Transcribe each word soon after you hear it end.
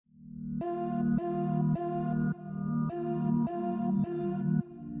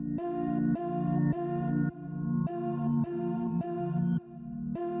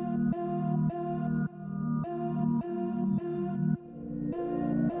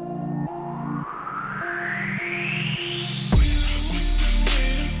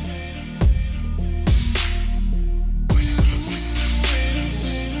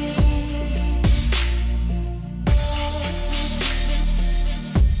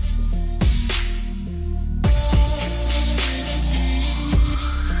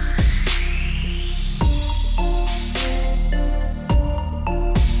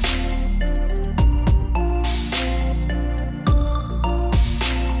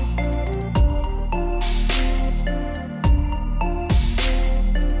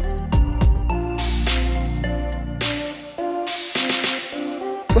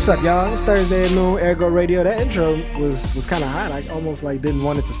What's up, y'all? It's Thursday at noon, Ergo Radio. That intro was kind of hot. I almost didn't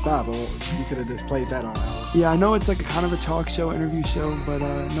want it to stop. Or we could have just played that on. Yeah, I know it's like a kind of a talk show, interview show, but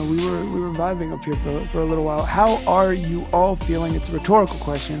no, we were vibing up here for a little while. How are you all feeling? It's a rhetorical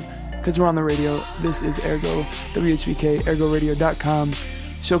question because we're on the radio. This is Ergo, WHBK, ErgoRadio.com,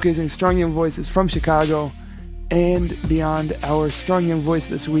 showcasing strong young voices from Chicago and beyond. Our strong young voice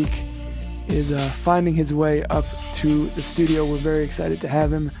this week is finding his way up to the studio. We're very excited to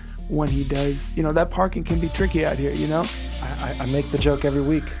have him when he does. You know, that parking can be tricky out here, you know? I make the joke every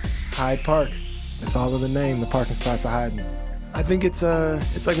week. Hyde Park. It's all in the name. The parking spots are hiding. I think it's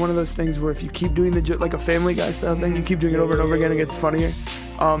like one of those things where if you keep doing the joke, like a Family Guy style thing, you keep doing it over and over again, it gets funnier.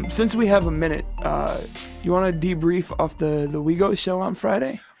 Since we have a minute, you want to debrief off the WeGo show on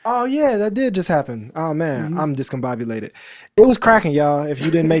Friday? Oh, yeah, that did just happen. Oh, man, I'm discombobulated. It was cracking, y'all. If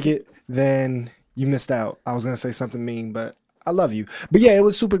you didn't make it, then you missed out. I was going to say something mean, but I love you. But yeah, it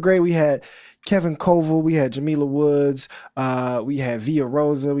was super great. We had Kevin Koval, we had Jamila Woods, we had Via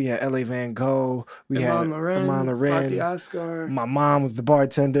Rosa, we had L.A. Van Gogh, we had Iman Loren, Fatih Asghar. My mom was the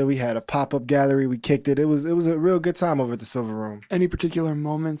bartender. We had a pop-up gallery. We kicked it. It was a real good time over at the Silver Room. Any particular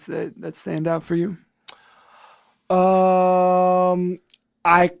moments that stand out for you?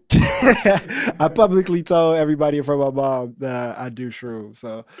 I publicly told everybody from my mom that I do shrooms,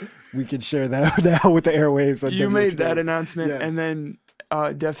 so we can share that now with the airwaves. You made that announcement, yes. And then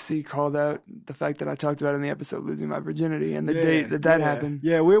Def C called out the fact that I talked about in the episode losing my virginity and the date that happened.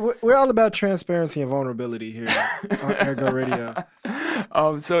 Yeah, we're all about transparency and vulnerability here on Ergo Radio.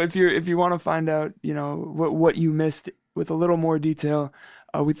 So if you want to find out, you know, what you missed with a little more detail,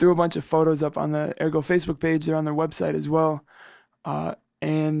 we threw a bunch of photos up on the Ergo Facebook page. They're on their website as well.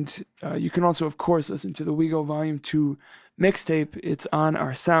 And you can also, of course, listen to the WeGo Volume 2 mixtape. It's on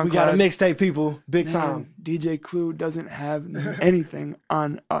our SoundCloud. We got a mixtape, people. Big time. DJ Clue doesn't have anything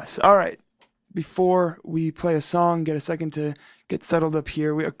on us. All right. Before we play a song, get a second to get settled up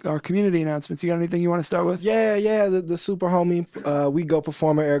here, our community announcements. You got anything you want to start with? Yeah. The super homie, WeGo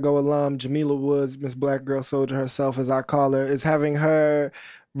performer, Ergo alum, Jamila Woods, Miss Black Girl Soldier herself, as I call her, is having her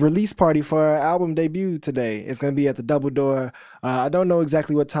release party for her album debut today. It's going to be at the Double Door. I don't know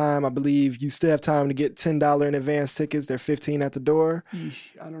exactly what time. I believe you still have time to get $10 in advance tickets. They're $15 at the door. Yeesh,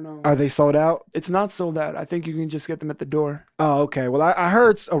 I don't know. Are they sold out? It's not sold out. I think you can just get them at the door. Oh, okay. Well, I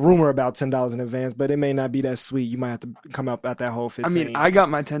heard a rumor about $10 in advance, but it may not be that sweet. You might have to come up at that whole 15. I mean, I got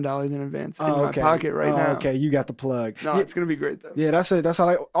my $10 in advance in my pocket right now. Okay, you got the plug. No, it's going to be great, though. Yeah, that's it. That's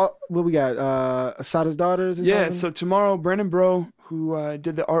all. What we got? Asada's Daughters? Yeah, so tomorrow, Brandon Bro, who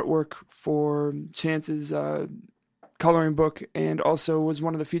did the artwork for Chance's coloring book and also was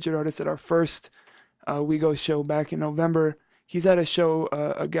one of the featured artists at our first WeGo show back in November. He's at a show,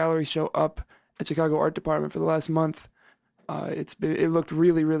 a gallery show up at Chicago Art Department for the last month. It looked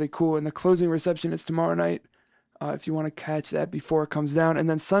really, really cool. And the closing reception is tomorrow night if you want to catch that before it comes down. And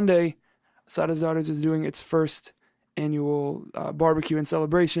then Sunday, Asada's Daughters is doing its first annual barbecue and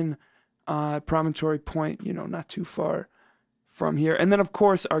celebration at Promontory Point, you know, not too far from here. And then, of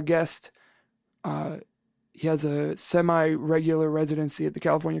course, our guest, he has a semi-regular residency at the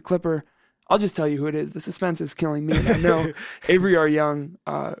California Clipper. I'll just tell you who it is. The suspense is killing me. And I know Avery R. Young,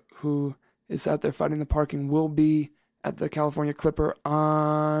 who is out there fighting the parking, will be at the California Clipper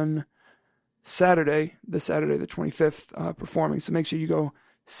on Saturday the 25th, performing. So make sure you go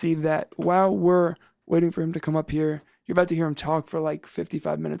see that. While we're waiting for him to come up here, you're about to hear him talk for like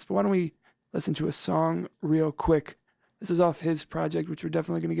 55 minutes. But why don't we listen to a song real quick? This is off his project, which we're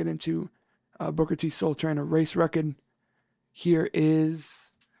definitely going to get into. Booker T. Soul Train, a race record. Here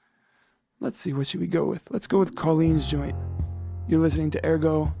is, let's see, what should we go with? Let's go with Colleen's Joint. You're listening to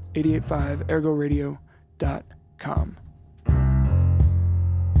Ergo 88.5, ErgoRadio.com.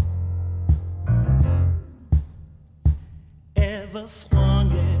 Ever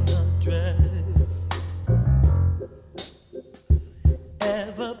swung in a dress?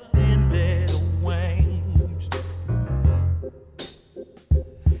 Ever been better wanged?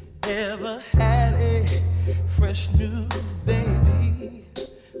 Ever had a fresh new baby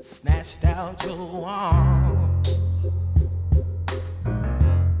snatched out your arms?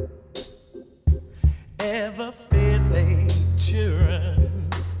 Ever fed they children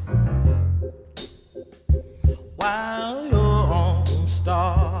while you're on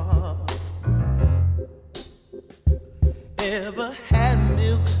star? Ever had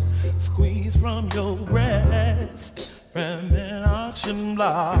milk squeezed from your breast from an auction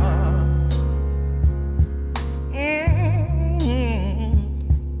block?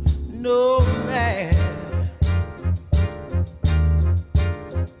 No man,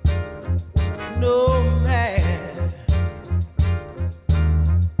 no man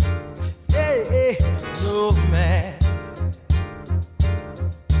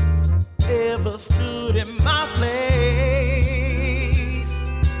ever stood in my place,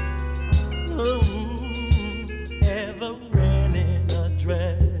 ever ran in a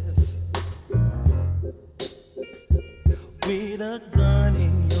dress with a gun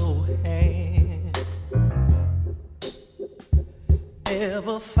in your hand,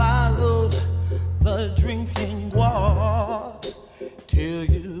 ever followed the drinking water till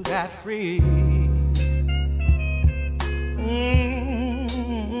you got free.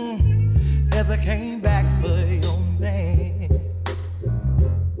 Ever came back for your man,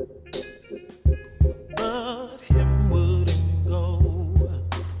 but him wouldn't go.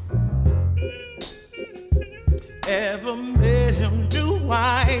 Ever met him, new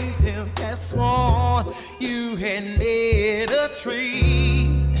wife, him that sworn you had made a tree.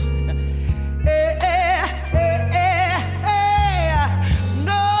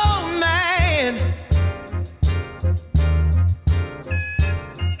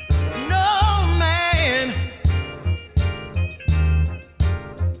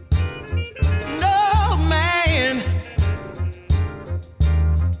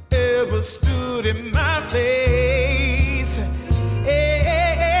 Stood in my place.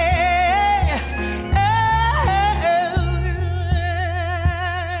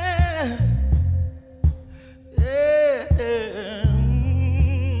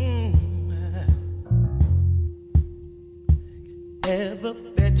 Ever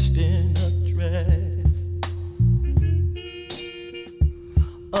fetched in a dress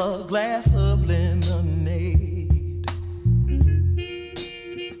a glass of lemonade?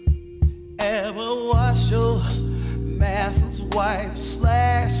 Ever wash your master's wife /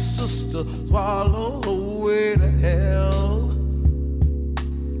 sister, swallow her way to hell?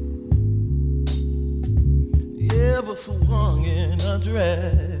 You ever swung in a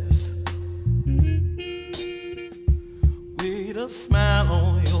dress with a smile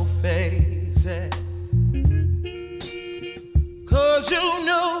on your face? Cause you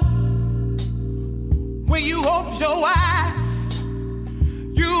know when you open your eyes,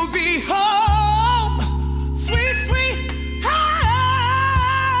 you'll be home, sweet, sweet home.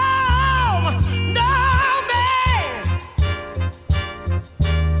 No man,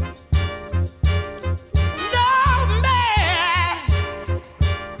 no man,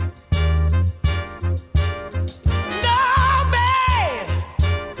 no man,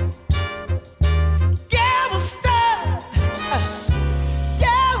 give a stud,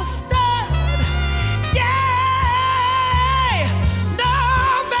 yeah, no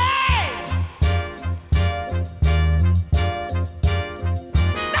man.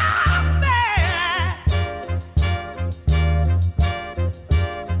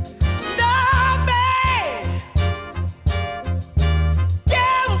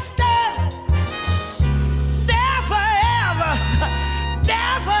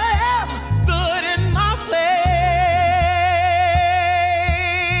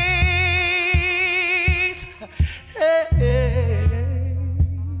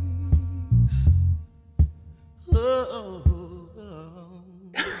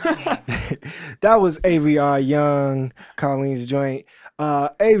 That was Avery R. Young, Colleen's joint.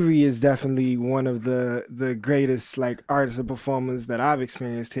 Avery is definitely one of the greatest like artists and performers that I've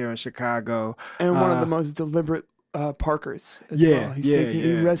experienced here in Chicago, and one of the most deliberate parkers as Yeah, well.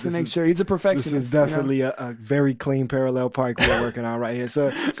 he rests to make sure he's a perfectionist. This is definitely a very clean parallel park we're working on right here.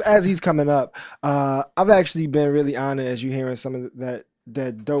 So as he's coming up, I've actually been really honored as you're hearing some of that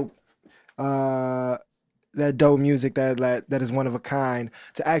dope music that is one of a kind,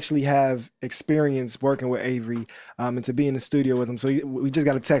 to actually have experience working with Avery, and to be in the studio with him. So we just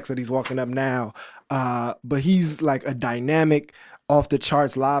got a text that he's walking up now, but he's like a dynamic, off the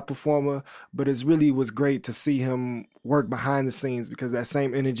charts live performer. But it really was great to see him work behind the scenes, because that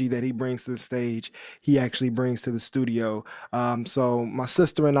same energy that he brings to the stage, he actually brings to the studio. So my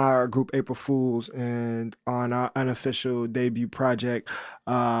sister and I are group April Fools, and on our unofficial debut project,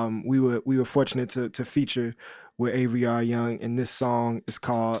 we were fortunate to feature with Avery R. Young, and this song is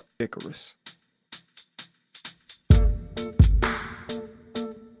called Icarus.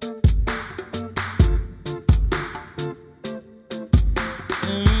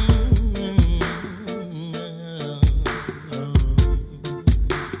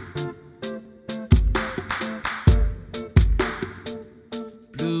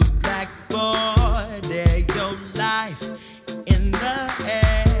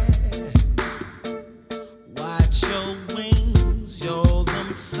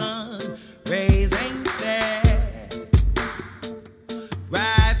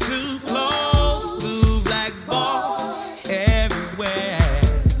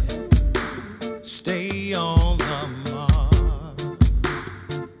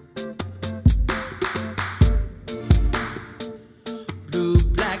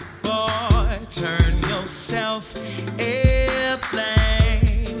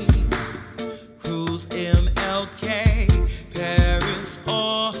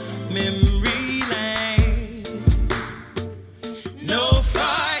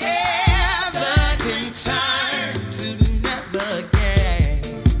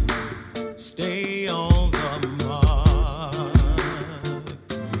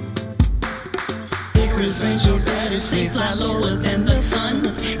 this ain't your daddy. Say fly lower than the sun.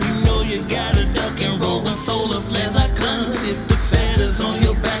 You know you gotta duck and roll when solar flares are guns. If the feathers on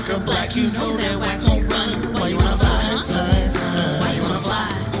your back are black, you know that wax won't run. Why you wanna fly, fly, fly? Why you wanna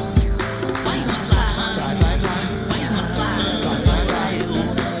fly? Why you wanna fly, huh? Fly, fly, fly. Why you wanna fly? Fly, fly, fly. You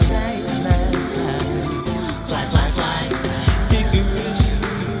wanna fly, fly, fly, fly, fly. Icarus,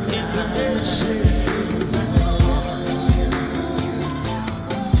 Icarus.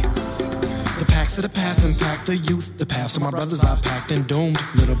 The packs of the past impact the youth. The past of my brothers I packed and doomed.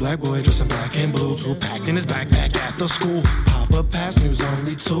 Little black boy dressed in black and blue. Two packed in his backpack at the school. Papa passed me, was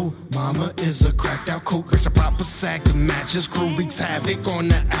only 2. Mama is a cracked out cook. It's a proper sack to match his crew. Wreaks havoc on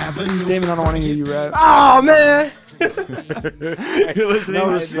the avenue. Damon, I don't want to hear you rap. Oh, man. You're listening.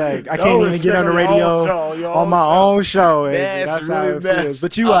 No respect. I can't even get on the radio on my own show. That's how it feels.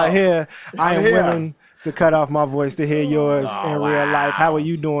 But you are here. I am willing to cut off my voice to hear yours in real life. How are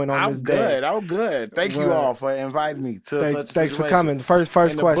you doing on this day? I'm good. Thank you all for inviting me to such a Thanks for situation. coming. First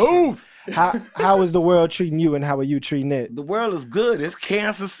question. Booth. How is the world treating you and how are you treating it? The world is good. It's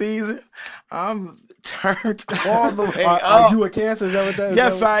cancer season. I'm turned all the way Are up. you a Cancer? Is that what that is?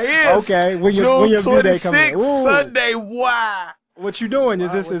 Yes, I is. Okay. When June your due date coming? 26th, Sunday. Why? What you doing?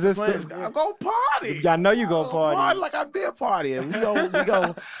 Is this I go party. I know you go party. Like I've been partying. We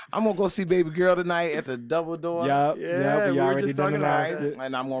go. I'm gonna go see baby girl tonight at the Double Door. Yup. Yeah, We we were already just done talking about announced it. it.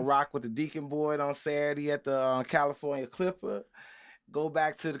 And I'm gonna rock with the Deacon Boyd on Saturday at the California Clipper. Go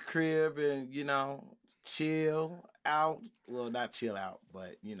back to the crib and chill out. Well, not chill out,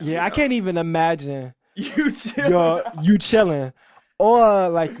 but Yeah, I can't even imagine You chill. you chilling. Or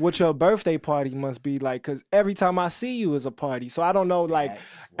like what your birthday party must be like, because every time I see you is a party. So I don't know like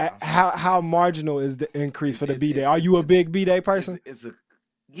That's how marginal is the increase for the B-Day. Are you a big B-Day person? It's a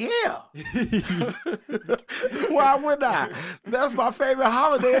yeah. Why would I? That's my favorite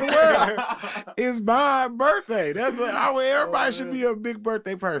holiday in the world. It's my birthday. Everybody should be a big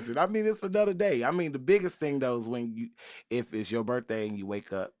birthday person. I mean, it's another day. I mean, the biggest thing though is if it's your birthday and you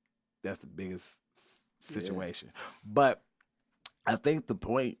wake up, that's the biggest situation. But I think the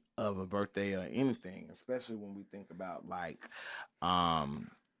point of a birthday or anything, especially when we think about like how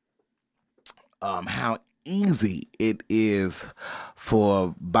easy it is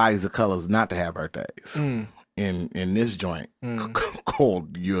for bodies of colors not to have birthdays in this joint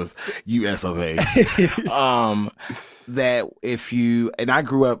called US of A. That if you, and I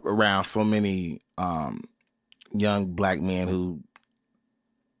grew up around so many young black men who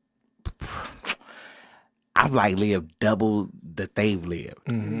I've like lived double that they've lived.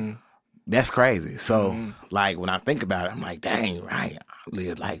 Mm-hmm. That's crazy. So like when I think about it, I'm like, dang, right. I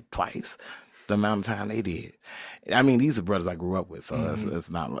lived like twice the amount of time they did. I mean, these are brothers I grew up with, so it's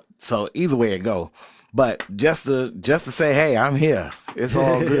not. So either way it go, but just to say, hey, I'm here. It's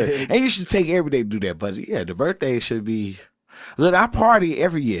all good, and you should take every day to do that. But yeah, the birthday should be. Look, I party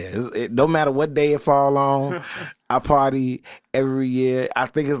every year. No matter what day it fall on, I party every year. I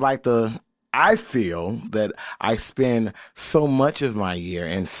think it's like I feel that I spend so much of my year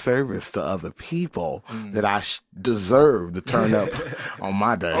in service to other people that I deserve to turn up on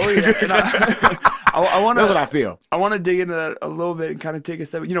my day. Oh yeah. I want to. That's what I feel. I want to dig into that a little bit and kind of take a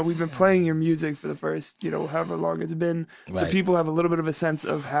step. We've been playing your music for the first, however long it's been, so Right. people have a little bit of a sense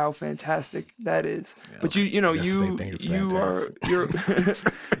of how fantastic that is. Yeah, but you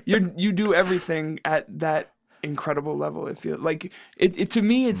do everything at that incredible level. It feels like it to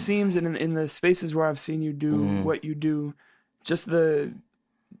me. It seems in the spaces where I've seen you do what you do, just that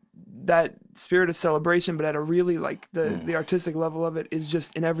spirit of celebration, but at a really like the artistic level of it is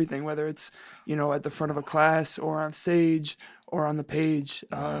just in everything, whether it's at the front of a class or on stage or on the page.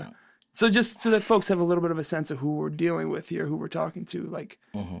 So just so that folks have a little bit of a sense of who we're dealing with here, who we're talking to, like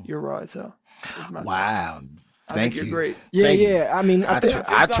you're raw as hell. Wow. I Thank think you. you're great. Yeah, Thank you. yeah. I mean, I think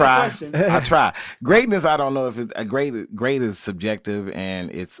I try. question. I try. Greatness, I don't know if it's great is subjective,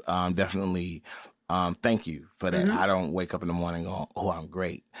 and it's definitely. Thank you for that. I don't wake up in the morning going, "Oh, I'm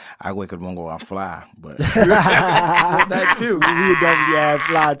great." I wake up in the morning going, "I'm fly," but That too. we definitely have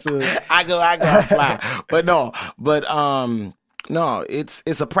fly to it. I go, I'm fly. But no,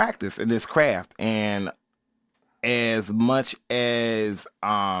 it's a practice and it's craft, and as much as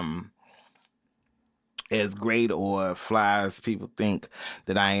great or fly as people think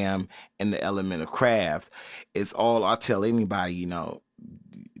that I am in the element of craft, it's all I tell anybody,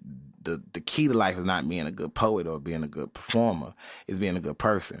 the key to life is not being a good poet or being a good performer, it's being a good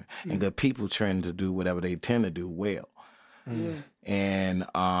person. And good people tend to do whatever they tend to do well. And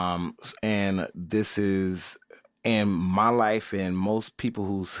this is in my life, and most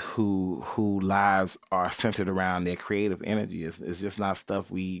people who lives are centered around their creative energy. It's just not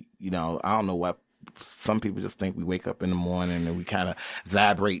stuff we, I don't know what some people just think we wake up in the morning and we kind of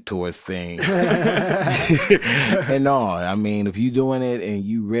vibrate towards things. And no, I mean, if you're doing it and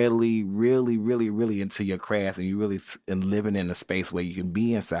you really, really, really, really into your craft and you really and living in a space where you can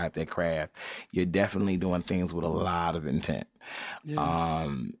be inside that craft, you're definitely doing things with a lot of intent. Yeah.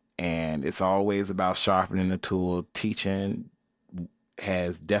 And it's always about sharpening the tool. Teaching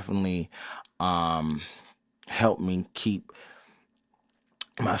has definitely helped me keep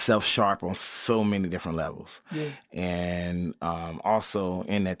myself sharp on so many different levels. Yeah. And also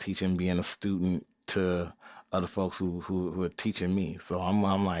in that teaching, being a student to other folks who are teaching me. So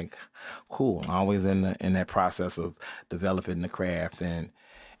I'm like, cool. I'm always in that process of developing the craft and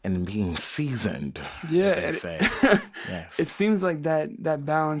being seasoned. Yeah, as they say. Yes. It seems like that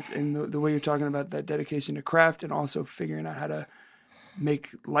balance in the way you're talking about that dedication to craft and also figuring out how to make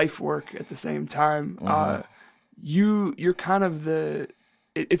life work at the same time. Mm-hmm. You're kind of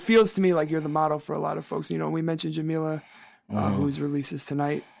it feels to me like you're the model for a lot of folks. You know, we mentioned Jamila, whose releases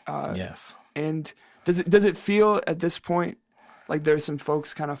tonight. Yes. And does it feel at this point like there's some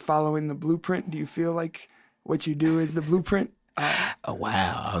folks kind of following the blueprint? Do you feel like what you do is the blueprint? Oh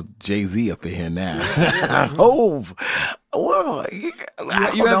wow, Jay-Z up in here now. Hove. Well, you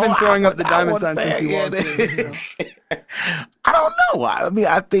have been throwing up the diamond sign since you walked in. So. I don't know. I mean,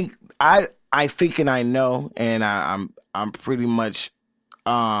 I think and I know, and I'm pretty much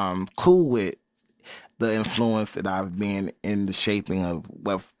cool with the influence that I've been in the shaping of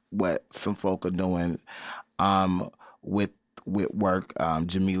what some folk are doing with work.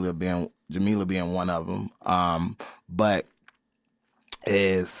 Jamila being one of them. But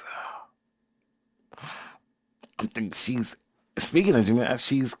I'm thinking speaking of Jamila,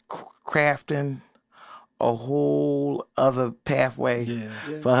 she's crafting a whole other pathway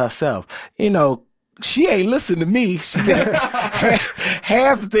for herself. You know, she ain't listen to me. She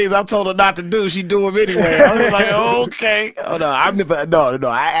half the things I told her not to do, she do them anyway. I was like, okay. Oh no.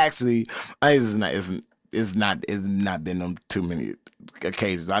 It's not been on too many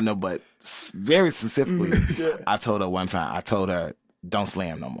occasions. I know, but very specifically, I told her one time. Don't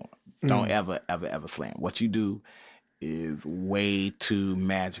slam no more. Don't ever slam. What you do is way too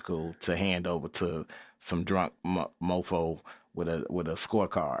magical to hand over to some drunk mofo with a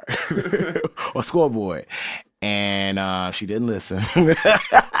scorecard or scoreboard. And she didn't listen.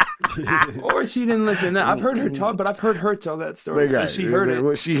 Or she didn't listen. I've heard her talk, but I've heard her tell that story. So she heard it.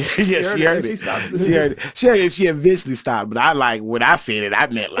 Well, she heard it. She stopped. She heard it. She eventually stopped. But when I said it, I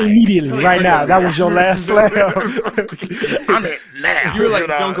meant like immediately, right now. That was your last slam. I meant now. You were like,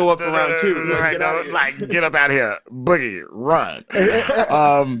 don't go up for round two. Get up out of here, boogie, run.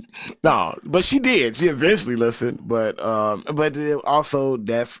 No, but she did. She eventually listened. But also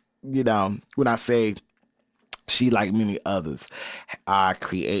that's when I say. She, like many others, are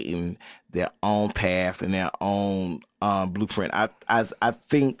creating their own path and their own blueprint. I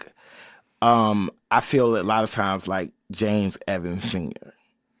think I feel a lot of times like James Evans Sr.,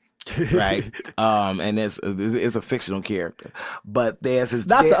 right? And it's a fictional character, but there's his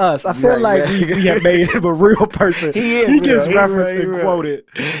not to us. I feel like we have made him a real person. He gets referenced and quoted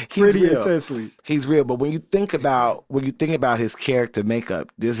pretty intensely. He's real, but when you think about his character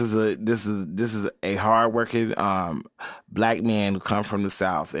makeup, this is a hardworking black man who comes from the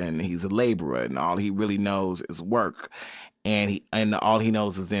South, and he's a laborer, and all he really knows is work. And all he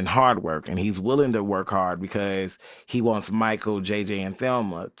knows is in hard work, and he's willing to work hard because he wants Michael, JJ, and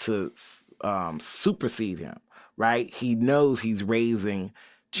Thelma to supersede him, right? He knows he's raising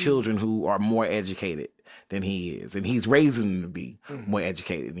children who are more educated than he is, and he's raising them to be more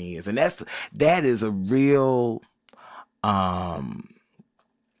educated than he is, and that is a real,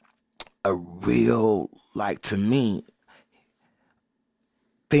 like, to me,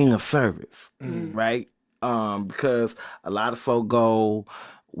 thing of service, right? Because a lot of folk go,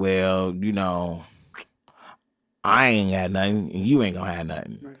 well, I ain't got nothing, and you ain't gonna have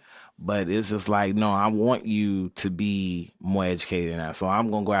nothing. Right. But it's just like, no, I want you to be more educated now. So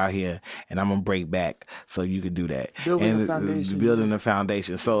I'm gonna go out here and I'm gonna break back so you can do that. Building a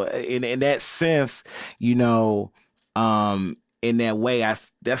foundation. So in that sense, in that way,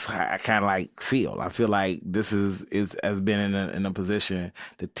 that's how I kind of like feel. I feel like this has been in a position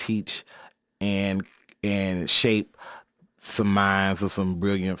to teach and shape some minds of some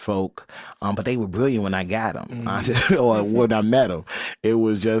brilliant folk, but they were brilliant when I got them, or when I met them. It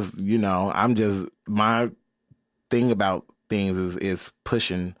was just, my thing about things is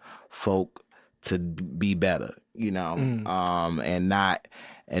pushing folk to be better, and not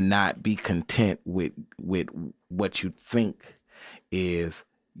be content with what you think is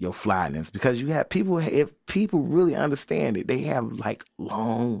your flyness, because you have people, if people really understand it, they have like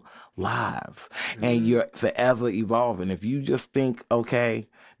long lives and you're forever evolving. If you just think, okay,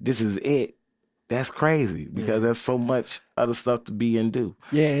 this is it, that's crazy, because there's so much other stuff to be and do.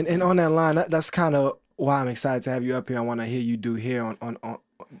 Yeah, and on that line, that's kind of why I'm excited to have you up here. I want to hear you do here on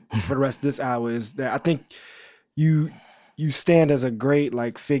for the rest of this hour, is that I think you stand as a great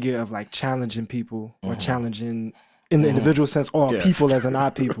like figure of like challenging people, or challenging in the individual sense, or people as an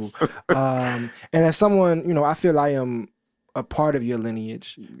odd people. And as someone, you know, I feel I am a part of your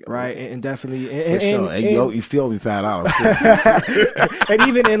lineage, right? And definitely, For sure. And you still owe me $5. and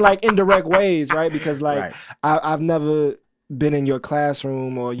even in like indirect ways, right? Because like I've never been in your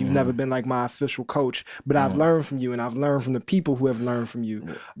classroom, or you've never been like my official coach, but I've learned from you, and I've learned from the people who have learned from you.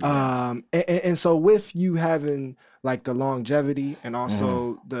 And so with you having like the longevity, and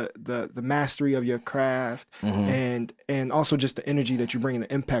also the mastery of your craft, and also just the energy that you bring and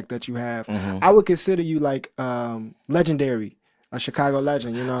the impact that you have, I would consider you like legendary, a Chicago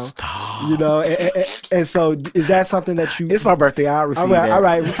legend, you know. Stop. You know, and so is that something that you? It's my birthday. I'll receive that. All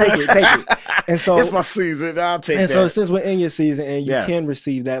right, take it. And so it's my season. I'll take that. And so since we're in your season, and you can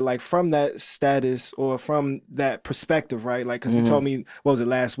receive that, like from that status or from that perspective, right? Like, because you told me, what was it,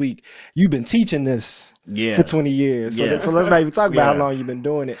 last week? You've been teaching this for 20 years. So, so let's not even talk about how long you've been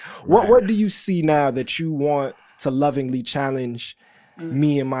doing it. What do you see now that you want to lovingly challenge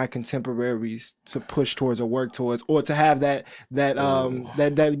me and my contemporaries to push towards or work towards, or to have that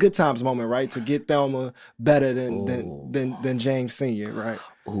good times moment, right? To get Thelma better than James Sr., right?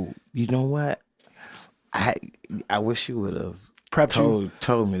 Ooh, you know what? I wish you would have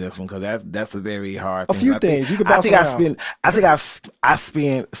told me this one, because that's a very hard thing. A few things you could bounce around. I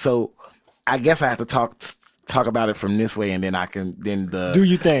spend. So I guess I have to talk about it from this way, and then I can do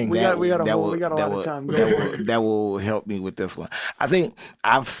your thing. We got a lot of time. That will help me with this one. I think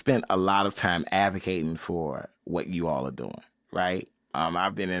I've spent a lot of time advocating for what you all are doing, right?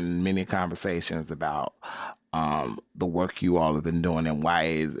 I've been in many conversations about the work you all have been doing, and why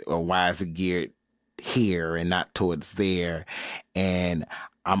is it geared here and not towards there. And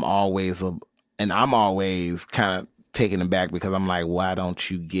I'm always kind of taken aback, because I'm like, why don't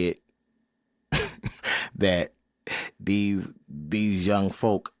you get that these young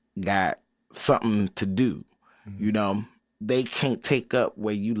folk got something to do? You know, they can't take up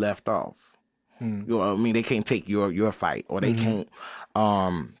where you left off. You know what I mean? They can't take your fight, or they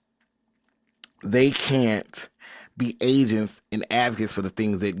can't be agents and advocates for the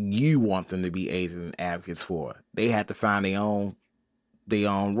things that you want them to be agents and advocates for. They have to find their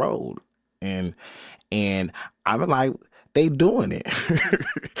own road. And I'm like, they doing it.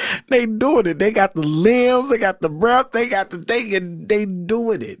 They doing it. They got the limbs, they got the breath, they got the thing, they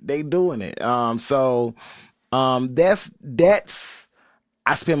doing it. They doing it. That's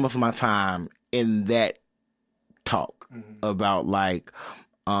I spend most of my time in that talk about, like,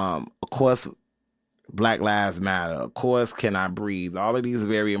 of course, Black Lives Matter, of course, Can I Breathe? All of these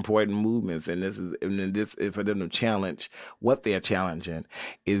very important movements, and this for them to challenge what they're challenging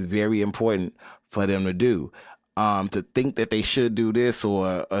is very important for them to do. To think that they should do this,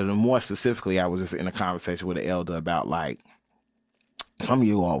 or more specifically, I was just in a conversation with an elder about, like, some of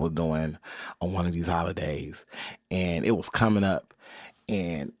you all was doing on one of these holidays, and it was coming up.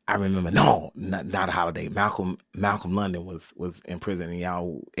 And I remember, not a holiday. Malcolm London was in prison,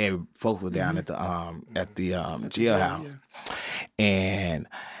 and folks were down at the jailhouse, and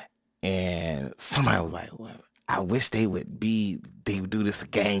somebody was like, "Well, I wish they would do this for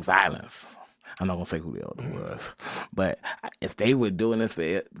gang violence." I'm not gonna say who the elder was, but if they were doing this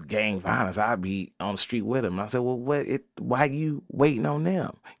for gang violence, I'd be on the street with them. And I said, "Well, why you waiting on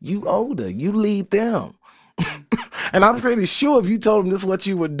them? You older, you lead them." And I'm pretty sure if you told them this is what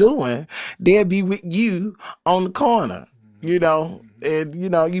you were doing, they'd be with you on the corner, you know, and, you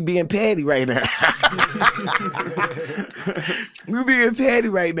know, you being petty right now. You being petty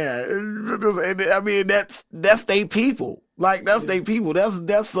right now. I mean, that's they people. Like, that's they people.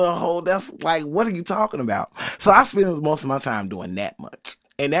 That's like, what are you talking about? So I spend most of my time doing that much.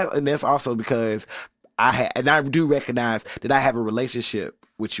 And that's also because I do recognize that I have a relationship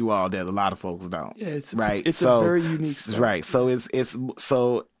with you all that a lot of folks don't. Yeah, it's right. It's a very unique spot. Right. So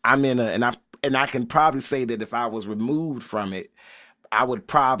so I'm in and I can probably say that if I was removed from it, I would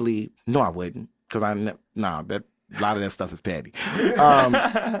probably I wouldn't, because that a lot of that stuff is petty.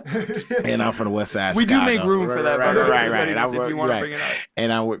 And I'm from the West Side. We Chicago. Do make room for that. Right. If you want to bring it up.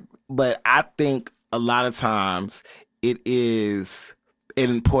 And I would, but I think a lot of times it is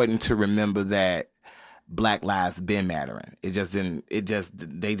important to remember that Black lives been mattering. They just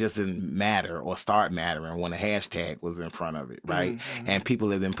didn't matter or start mattering when a hashtag was in front of it, right? Mm-hmm. And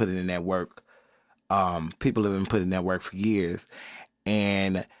people have been putting in that work. People have been putting in that work for years.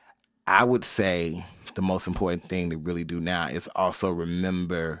 And I would say the most important thing to really do now is also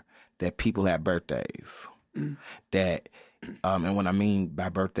remember that people have birthdays. That, and what I mean by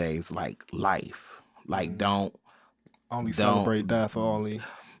birthdays, like life. Like don't celebrate death or only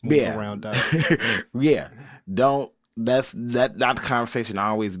move around death. Yeah. That's not the conversation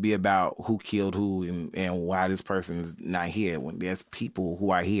always be about who killed who and why this person is not here when there's people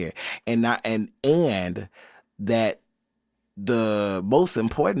who are here. And that the most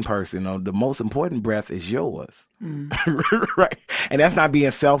important person or the most important breath is yours. Right. And that's not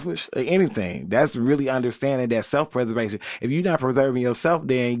being selfish or anything. That's really understanding that self-preservation. If you're not preserving yourself,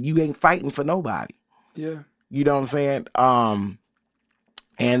 then you ain't fighting for nobody. Yeah. You know what I'm saying?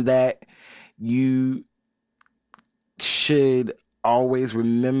 And that you should always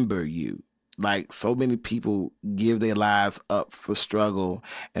remember you. Like so many people give their lives up for struggle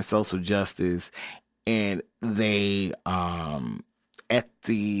and social justice, and they at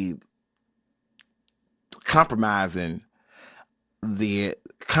the compromising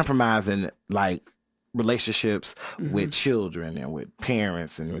like relationships with children and with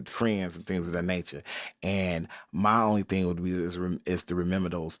parents and with friends and things of that nature. And my only thing would be is to remember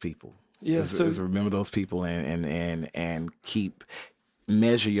those people. Yeah, is remember those people and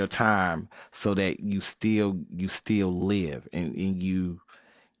measure your time so that you still live and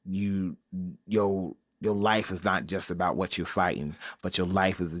your life is not just about what you're fighting, but your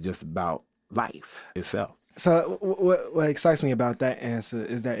life is just about life itself. So what excites me about that answer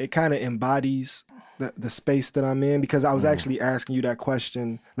is that it kind of embodies the space that I'm in, because I was actually asking you that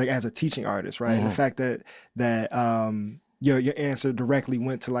question like as a teaching artist, right? And the fact that your answer directly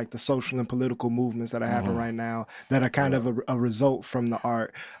went to like the social and political movements that are happening right now that are kind of a result from the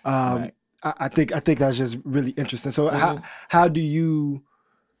art. Right. I think that's just really interesting. So how do you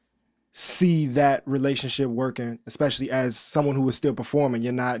see that relationship working, especially as someone who is still performing?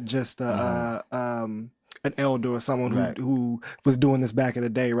 You're not just an elder or someone who was doing this back in the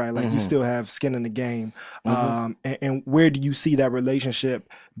day, right? Like you still have skin in the game. And where do you see that relationship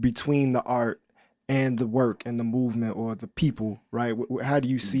between the art and the work and the movement or the people, right? How do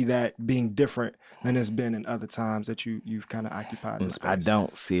you see that being different than it's been in other times that you've kind of occupied this space? I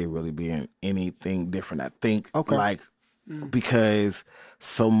don't see it really being anything different. I think because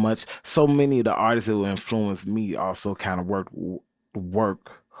so many of the artists who influenced me also kind of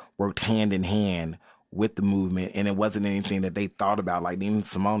worked hand in hand with the movement, and it wasn't anything that they thought about. Like Nina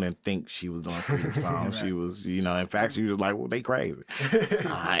Simone didn't think she was doing freedom songs. She was, in fact, she was like, well, they crazy.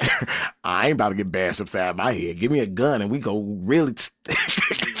 I ain't about to get bashed upside my head. Give me a gun and we go really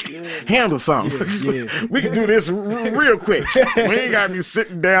handle something. Yeah. We can do this real quick. We ain't got to be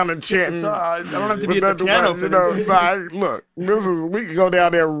sitting down and chatting. I don't have to be at the piano for this. Look, we can go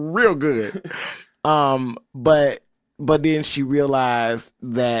down there real good. But then she realized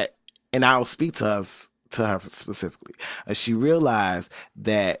that, and I'll speak to her specifically. She realized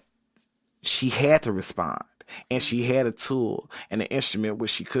that she had to respond, and she had a tool and an instrument where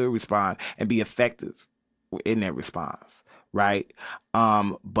she could respond and be effective in that response, right?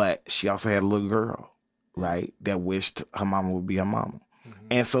 But she also had a little girl, right, that wished her mama would be her mama.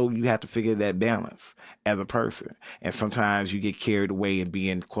 And so you have to figure that balance as a person. And sometimes you get carried away in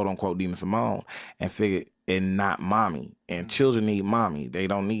being quote unquote Nina Simone and figure and not mommy. And children need mommy. They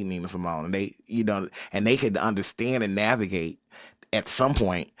don't need Nina Simone. And they, and they could understand and navigate at some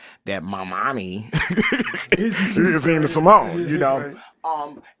point that my mommy is Nina Simone, Right.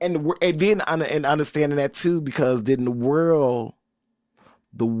 And then and understanding that too, because then the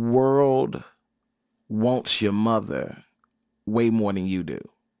world wants your mother way more than you do,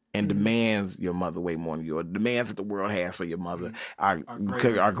 and demands your mother way more than you. Or demands that the world has for your mother are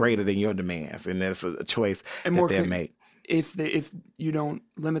greater than your demands, and that's a choice and that they make. If you don't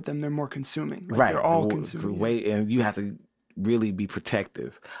limit them, they're more consuming. Like right, they're all consuming. And you have to really be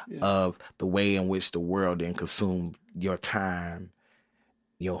protective of the way in which the world then consume your time,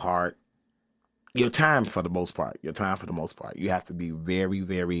 your heart, your time for the most part. You have to be very,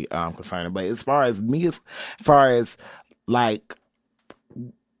 very concerned. But as far as like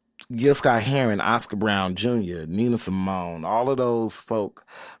Gil Scott-Heron, Oscar Brown Jr., Nina Simone, all of those folk,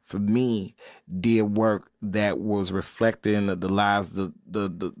 for me, did work that was reflecting the lives, the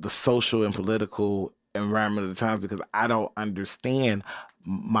social and political environment of the times, because I don't understand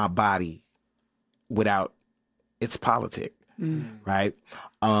my body without its politic, right?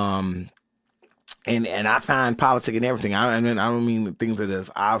 And I find politic in everything. I don't mean the things that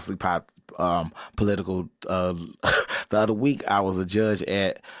is obviously political. The other week, I was a judge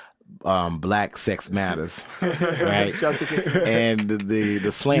at Black Sex Matters, right? Shout to Kissing. And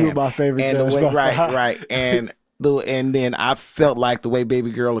the slam. You were my favorite and judge the way, by far. right. And then I felt like the way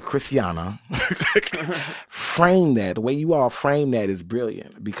Baby Girl or Christiana framed that, the way you all frame that is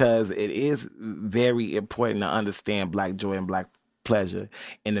brilliant, because it is very important to understand Black joy and Black pleasure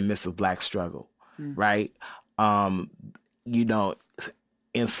in the midst of Black struggle, right? You know,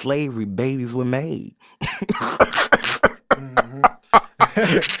 in slavery, babies were made.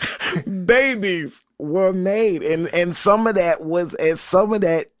 Babies were made, and some of that,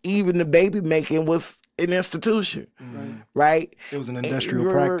 even the baby making was an institution, right? It was an industrial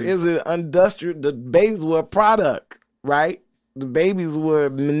practice. It was an industrial. The babies were a product, right? The babies were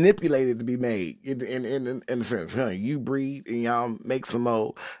manipulated to be made in a sense. Huh? You breed and y'all make some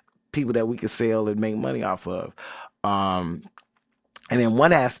more people that we can sell and make money off of. And then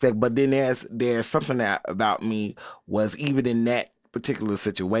one aspect, but then there's something that about me was, even in that particular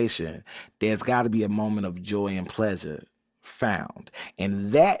situation, there's got to be a moment of joy and pleasure found,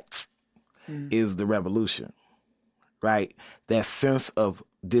 and that is the revolution, right? That sense of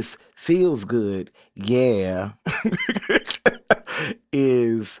this feels good, yeah,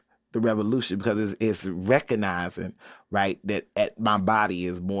 is the revolution, because it's recognizing, right, that my body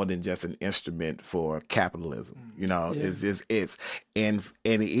is more than just an instrument for capitalism. You know, and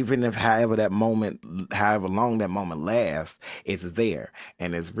even if however long that moment lasts, it's there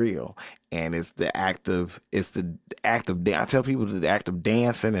and it's real. And it's the act of I tell people the act of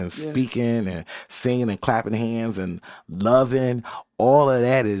dancing and speaking and singing and clapping hands and loving, all of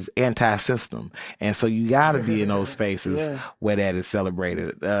that is anti-system. And so you got to be in those spaces where that is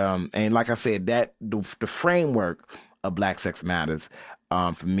celebrated. And like I said, that the framework of Black Sex Matters,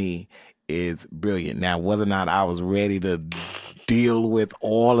 for me, is brilliant. Now, whether or not I was ready to deal with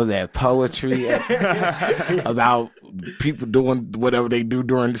all of that poetry about people doing whatever they do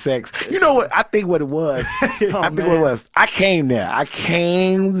during sex, you know what? I think what it was. I came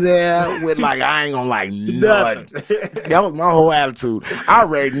there with like, I ain't gonna like nothing. That was my whole attitude. I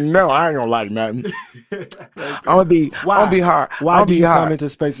already know I ain't gonna like nothing. I'm gonna be hard. Why do you come into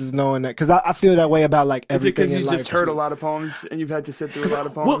spaces knowing that? Because I feel that way about like Is it everything because you in life. just heard a lot of poems and you've had to sit through a lot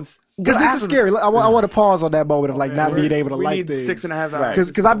of poems? Because this is scary. I want to pause on that moment of like not being able to we like need things. 6.5 hours.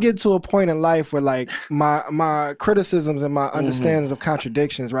 Because I'm getting to a point in life where like my criticisms and my understandings of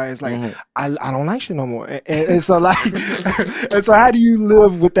contradictions, right? It's like I don't like shit no more, and so like, and so how do you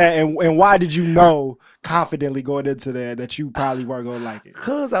live with that? And why did you know confidently going into there that you probably weren't gonna like it?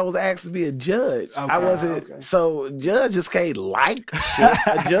 Because I was asked to be a judge. Okay, I wasn't. So judges can't like shit.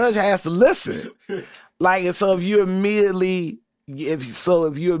 A judge has to listen. Like, and so if you immediately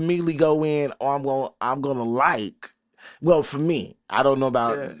go in, oh, I'm gonna like. Well, for me, I don't know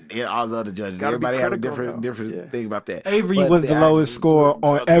about all the other judges. Gotta be Everybody have a critical, different thing about that. Avery But was the lowest score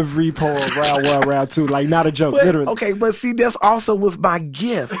on every poll, round 1, round 2. Like, not a joke, literally. Okay, but see, that's also was my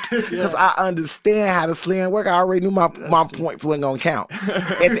gift, because I understand how the slam work. I already knew my points weren't gonna count.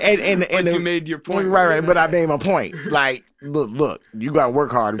 And you made your point. Right. But I made my point. Like, look, you gotta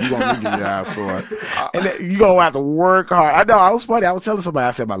work hard if you want me to give you a high score, and then you gonna have to work hard. I know. I was funny. I was telling somebody.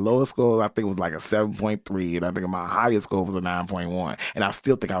 I said my lowest score, I think, was like a 7.3, and I think my highest score was a 9.1, and I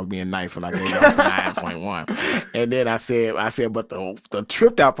still think I was being nice when I gave out the 9.1. And then I said, but the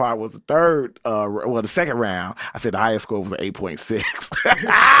tripped out part was the second round. I said the highest score was an 8.6,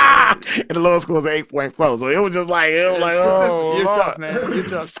 and the lowest score was an 8.4. So it was just like, oh, you're Lord. tough, man. You're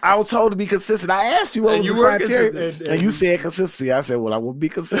tough. I was told to be consistent. I asked you what was the criteria, consistent. and you said consistency. I said, well, I will be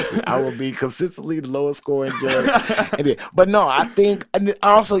consistent. I will be consistently the lowest scoring judge. But no, I think, and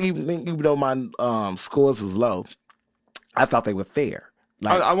I also even though my scores was low, I thought they were fair.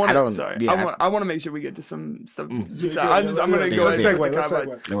 Like, I want to make sure we get to some stuff. I'm going to go ahead and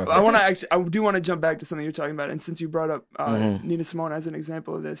segue. I do want to jump back to something you're talking about. And since you brought up Nina Simone as an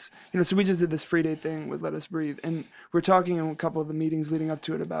example of this, so we just did this Free Day thing with Let Us Breathe, and we're talking in a couple of the meetings leading up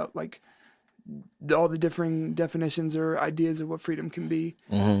to it about like all the differing definitions or ideas of what freedom can be.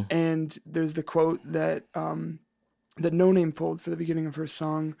 And there's the quote that that No Name pulled for the beginning of her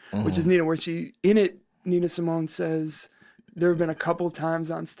song, which is Nina, where Nina Simone says, there have been a couple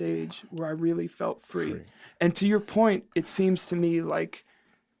times on stage where I really felt free. And to your point, it seems to me like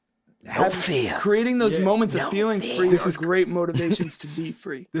fear. Creating those moments of No feeling fear. free This are is great motivations to be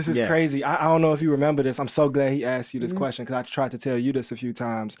free. This is Yeah. crazy. I don't know if you remember this. I'm so glad he asked you this question because I tried to tell you this a few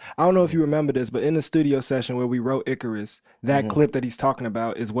times. I don't know if you remember this, but in the studio session where we wrote Icarus, that clip that he's talking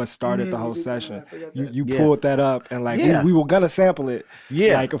about is what started the whole session. You Yeah. pulled that up and like Yeah. we were gonna sample it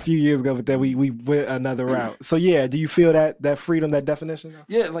Yeah. like a few years ago, but then we went another route. So yeah, do you feel that freedom, that definition?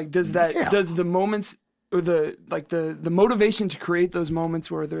 Yeah, like does the moments or the motivation to create those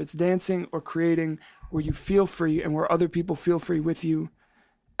moments, whether it's dancing or creating, where you feel free and where other people feel free with you,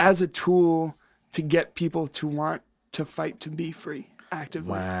 as a tool to get people to want to fight to be free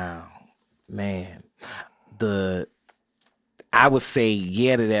actively. Wow, man. I would say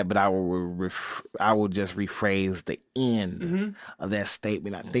yeah to that, but I will just rephrase the end of that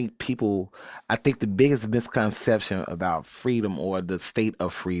statement. I think the biggest misconception about freedom or the state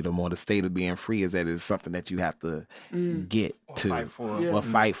of freedom or the state of being free is that it's something that you have to get to fight for. Yeah. or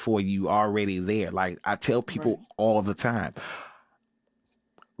fight for. You already there. Like I tell people all the time.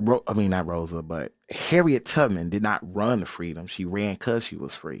 Not Rosa, but Harriet Tubman did not run to freedom. She ran because she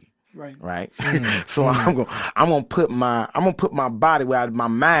was free. Right. So I'm gonna put my body where my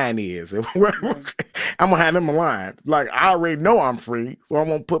mind is. I'm gonna have them aligned. Like I already know I'm free, so I'm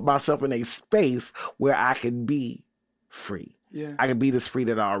gonna put myself in a space where I can be free. Yeah. I can be this free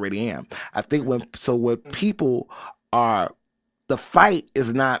that I already am. I think when people are, the fight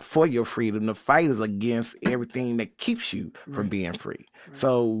is not for your freedom. The fight is against everything that keeps you from being free.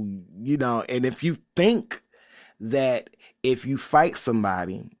 So, and if you think that if you fight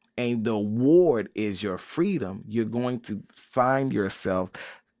somebody and the award is your freedom, you're going to find yourself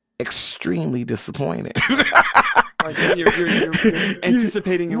extremely disappointed. Like you're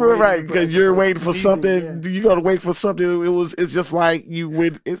anticipating your Right, because you're waiting for something. Yeah. You got to wait for something. It's just like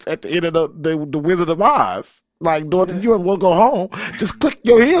it's at the end of the Wizard of Oz. Like, Dorothy, you want to go home? Just click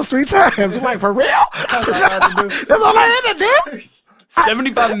your heels 3 times. You're like, for real? That's all I had to do.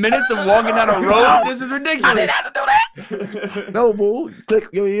 75 minutes of walking down a road. This is ridiculous. I didn't have to do that. No, boo. Click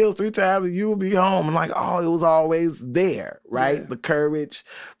your heels 3 times and you'll be home. And like, it was always there, right? Yeah. The courage,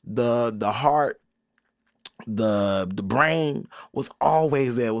 the heart, the brain was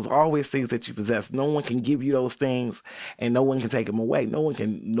always there. It was always things that you possess. No one can give you those things and no one can take them away. No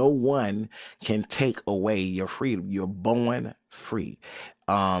one can take away your freedom. You're born free.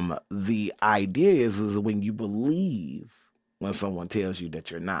 The idea is when you believe when someone tells you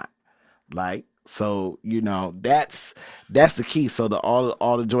that you're not. Like, so that's the key. So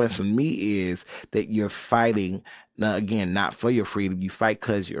all the joys for me is that you're fighting, again, not for your freedom. You fight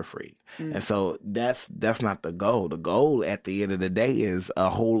because you're free. And so that's not the goal. The goal at the end of the day is a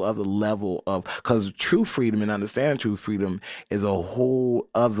whole other level of, because true freedom and understanding true freedom is a whole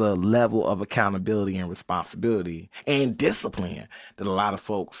other level of accountability and responsibility and discipline that a lot of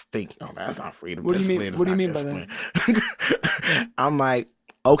folks think, oh, that's not freedom. What do you mean? What do you mean by that? I'm like,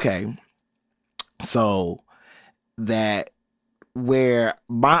 okay, so that where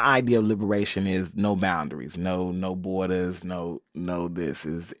my idea of liberation is no boundaries, no borders, no this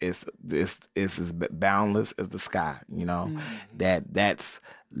is as boundless as the sky, that's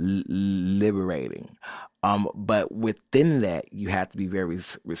liberating. But within that, you have to be very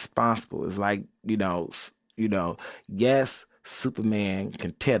responsible. It's like, yes, Superman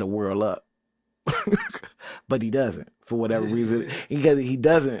can tear the world up, but he doesn't for whatever reason. He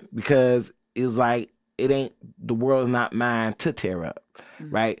doesn't because it's like, the world is not mine to tear up,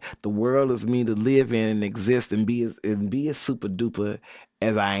 right? The world is me to live in and exist and be as super duper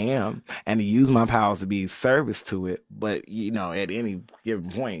as I am, and to use my powers to be service to it. But at any given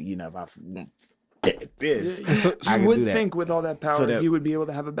point, if I want this, So I you can would do that. think with all that power, So that- he would be able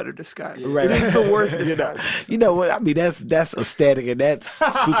to have a better disguise. Right. It is the worst disguise. You know what I mean? That's aesthetic and that's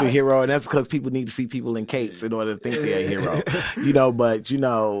superhero, and that's because people need to see people in capes in order to think they're a hero. But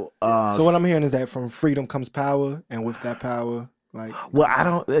So what I'm hearing is that from freedom comes power, and with that power, like, well, I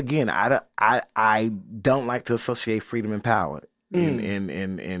don't like to associate freedom and power in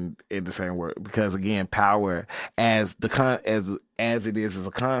the same word, because again, power as it is as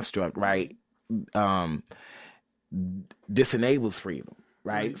a construct, right? Disenables freedom,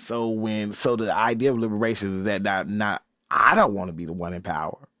 right? So the idea of liberation is that not I don't want to be the one in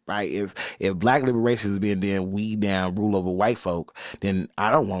power, right? If black liberation is being done, we down rule over white folk, then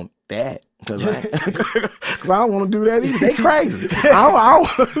I don't want that, because I don't want to do that either. They crazy. I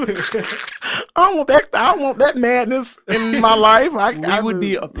don't want that. I don't want that madness in my life. We would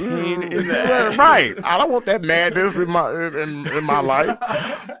be a pain in the ass. Right. I don't want that madness in my life.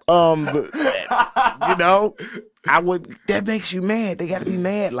 I would. That makes you mad. They got to be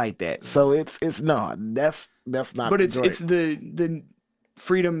mad like that. So it's no. That's not. But the it's joint. the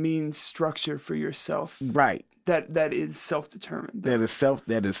freedom means structure for yourself. Right. That is self-determined. That is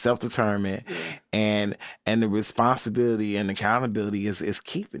self-determined, and the responsibility and accountability is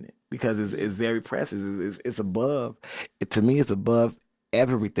keeping it, because it's very precious. It's above. To me, it's above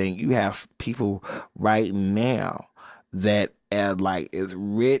everything. You have people right now that are like as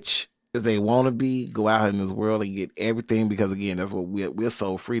rich as they want to be, go out in this world and get everything, because again, that's what we're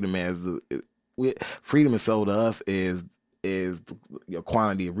sold freedom as. Freedom is sold to us is your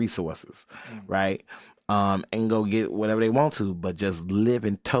quantity of resources, right? And go get whatever they want to, but just live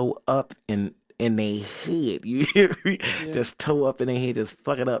and toe up in their head. You hear me? Yeah. Just toe up in their head, just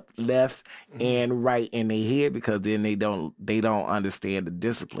fuck it up left and right in their head, because then they don't understand the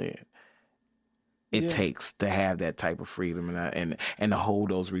discipline it takes to have that type of freedom and to hold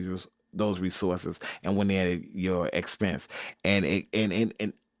those resources, and when they're at your expense. And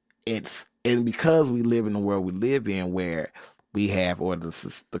because we live in the world we live in, where we have, or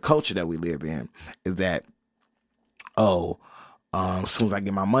the culture that we live in, is that, as soon as I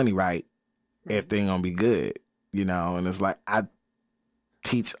get my money right, everything gonna be good, and it's like, I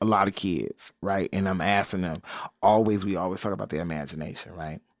teach a lot of kids, right? And I'm asking them, we always talk about their imagination,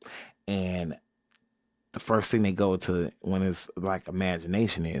 right? And the first thing they go to when it's like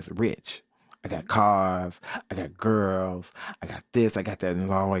imagination is rich. I got cars, I got girls, I got this, I got that, and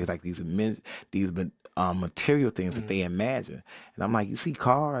it's always like these material things that they imagine. And I'm like, you see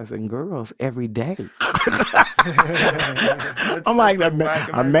cars and girls every day. I'm like,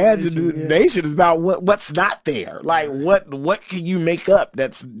 imagination is about what's not there. Like, what can you make up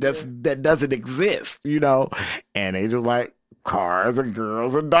that doesn't exist, And they just like, cars and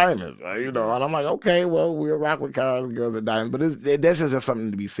girls and diamonds, And I'm like, okay, well, we'll rock with cars and girls and diamonds. But that's just something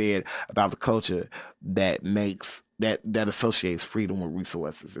to be said about the culture that makes that associates freedom with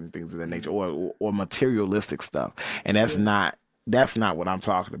resources and things of that nature, or materialistic stuff. And that's not what I'm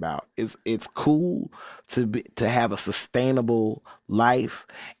talking about. It's cool to have a sustainable life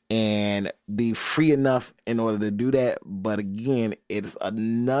and be free enough in order to do that. But again, it's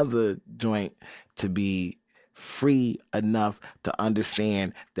another joint to be free enough to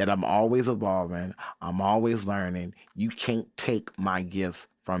understand that I'm always evolving, I'm always learning. You can't take my gifts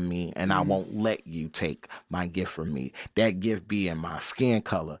from me, and I won't let you take my gift from me. That gift being my skin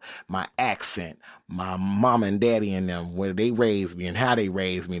color, my accent, my mom and daddy and them, where they raised me and how they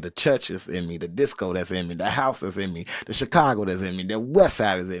raised me, the church that's in me, the disco that's in me, the house that's in me, the Chicago that's in me, the West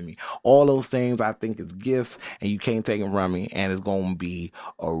Side is in me. All those things I think is gifts, and you can't take them from me, and it's going to be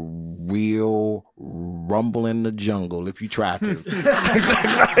a real rumble in the jungle if you try to.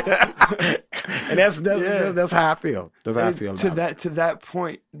 And that's how I feel. That's how I feel about to that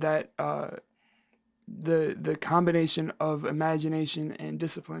point, that the combination of imagination and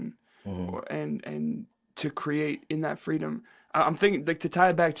discipline, and to create in that freedom. I'm thinking, like, to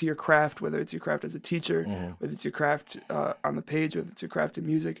tie it back to your craft, whether it's your craft as a teacher, whether it's your craft on the page, whether it's your craft in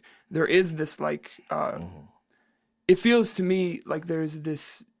music, there is this like, it feels to me like there's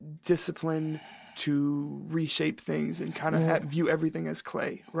this discipline to reshape things and kind of view everything as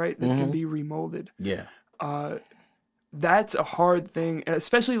clay, right? That can be remolded. Yeah. That's a hard thing,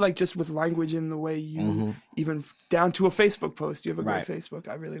 especially like just with language and the way you, even down to a Facebook post. You have a great Facebook.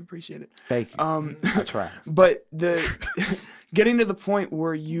 I really appreciate it. Thank you. I try. But getting to the point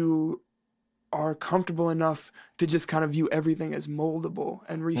where you are comfortable enough to just kind of view everything as moldable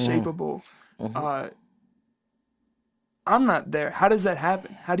and reshapeable. I'm not there. How does that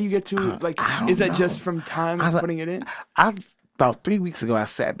happen? How do you get to is that just from time putting it in? About 3 weeks ago, I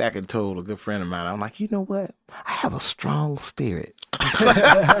sat back and told a good friend of mine, I'm like, you know what? I have a strong spirit.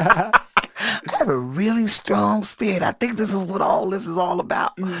 I have a really strong spirit. I think this is what all this is all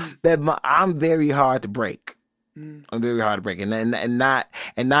about. I'm very hard to break. I'm very hard to break, and not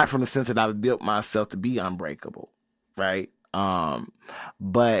from the sense that I've built myself to be unbreakable, right?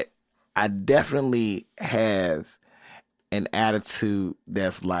 But I definitely have an attitude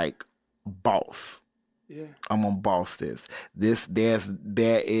that's like boss. Yeah. I'm gonna boss this.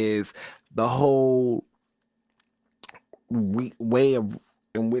 There is the whole way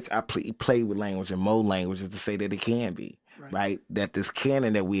in which I play with language and mold language is to say that it can be right. That this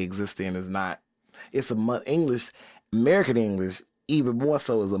canon that we exist in is not. It's English, American English, even more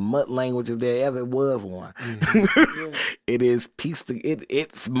so, is a mud language if there ever was one. It is pieced.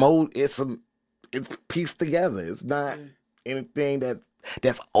 It's mold. It's pieced together. It's not anything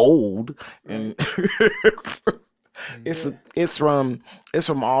that's old, and it's from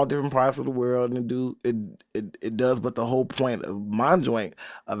all different parts of the world, and it does. But the whole point of my joint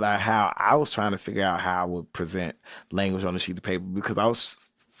about how I was trying to figure out how I would present language on a sheet of paper, because I was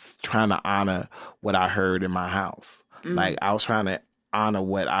trying to honor what I heard in my house. Like I was trying to honor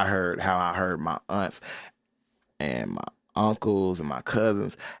what I heard, how I heard my aunts and my uncles and my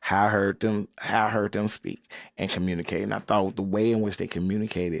cousins, how I heard them speak and communicate. And I thought the way in which they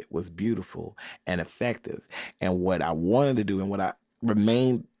communicated was beautiful and effective. And what I wanted to do and what I'm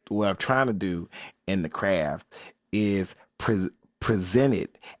trying to do in the craft is present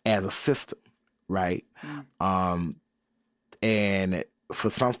it as a system, right? And for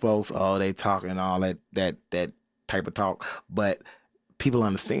some folks, they talking all that type of talk, but people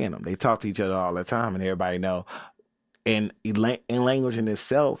understand them. They talk to each other all the time, and everybody know. And language in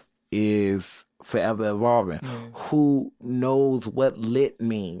itself is forever evolving. Who knows what lit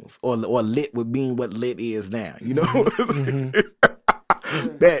means, or lit would mean what lit is now? You know,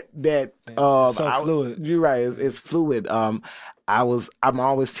 so fluid. You're right. It's fluid. I'm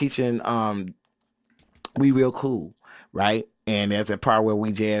always teaching. We real cool, right? And there's a part where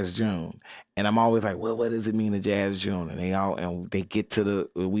we jazz June, and I'm always like, well, what does it mean to jazz June? And they get to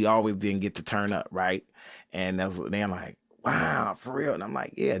we always didn't get to turn up, right? And they're like, wow, for real. And I'm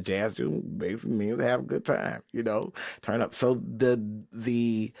like, yeah, jazz June basically means to have a good time, turn up. So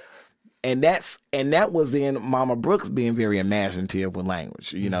and that was then Mama Brooks being very imaginative with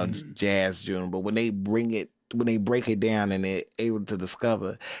language, jazz June. But when they break it down and they're able to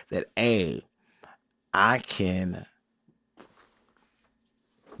discover that, I can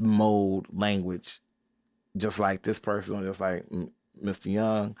mold language just like this person, or just like Mr.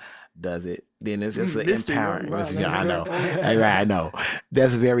 Young does it, then it's just empowering. Wow, Mr. Young, I know. I know.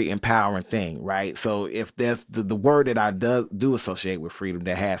 That's a very empowering thing, right? So if there's the word that I do associate with freedom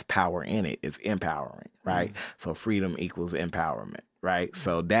that has power in it is empowering, right? So freedom equals empowerment, right?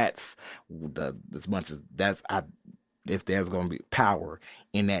 So that's as much as if there's going to be power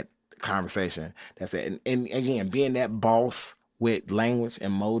in that conversation, that's it. And again, being that boss with language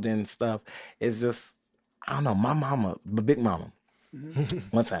and molding stuff is just, I don't know. My big mama,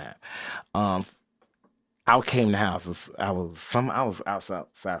 one time, I came to the house. I was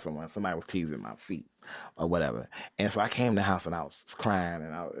outside somewhere. Somebody was teasing my feet or whatever, and so I came to the house and I was crying,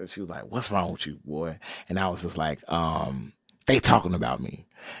 and she was like, "What's wrong with you, boy?" And I was just like, "They talking about me,"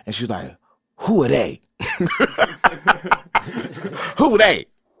 and she was like, "Who are they?" Who are they?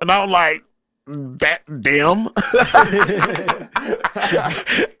 And I was like, them.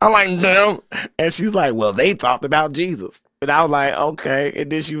 I'm like, them. And she's like, well, they talked about Jesus. And I was like, okay.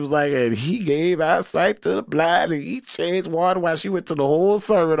 And then she was like, and he gave eyesight to the blind and he changed water while she went to the whole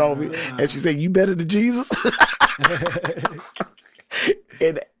sermon on me. And she said, you better than Jesus?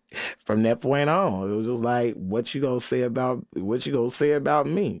 And from that point on, it was just like, what you gonna say about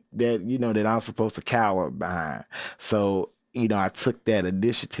me that I'm supposed to cower behind? So, I took that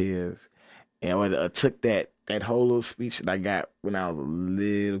initiative and I took that whole little speech that I got when I was a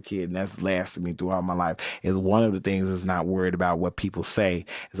little kid, and that's lasted me throughout my life, is one of the things is not worried about what people say,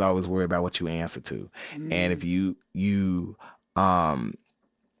 is always worried about what you answer to. And if you go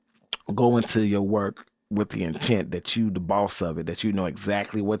into your work with the intent that you the boss of it, that you know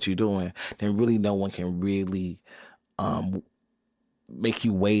exactly what you're doing, then really no one can really make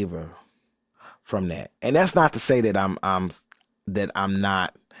you waver from that. And that's not to say that I'm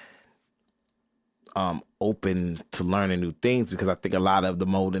not open to learning new things, because I think a lot of the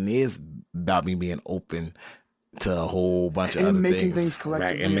molding is about me being open to a whole bunch of other things. And making things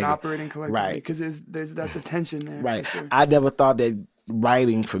collectively, right, and operating collectively, right. because that's a tension there. Right. For sure. I never thought that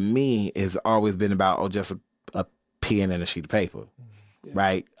writing for me has always been about just a pen and a sheet of paper. Yeah.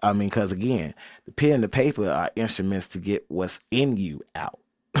 Right. I mean, because again, the pen and the paper are instruments to get what's in you out.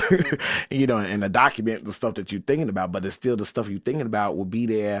 And the document the stuff that you're thinking about, but it's still the stuff you're thinking about will be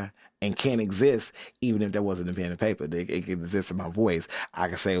there and can't exist even if there wasn't a pen and paper. It can exist in my voice. I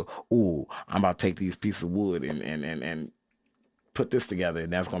can say, "Ooh, I'm about to take these pieces of wood and put this together,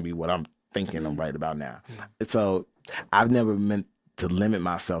 and that's going to be what I'm thinking of right about now." So I've never meant to limit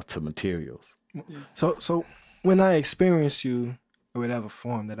myself to materials. So when I experience you, or whatever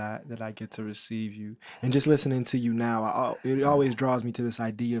form that I get to receive you, and just listening to you now, it always draws me to this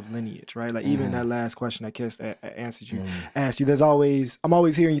idea of lineage, right? Like even that last question I asked you, I'm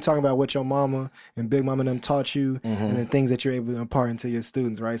always hearing you talking about what your mama and Big Mama and them taught you, and then things that you're able to impart into your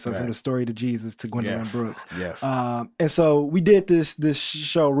students, right? So from the story to Jesus to Gwendolyn Brooks. Yes. And so we did this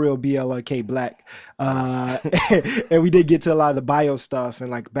show, Real BLK Black, and we did get to a lot of the bio stuff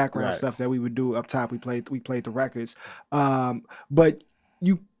and like background stuff that we would do up top. We played the records, but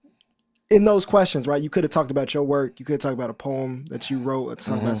you, in those questions, right, you could have talked about your work. You could have talked about a poem that you wrote or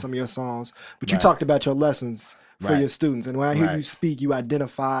talked about some of your songs. But you talked about your lessons for your students. And when I hear you speak, you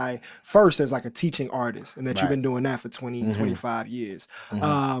identify first as like a teaching artist, and that you've been doing that for 20, 25 years.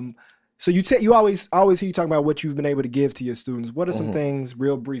 So you always hear you talking about what you've been able to give to your students. What are some things,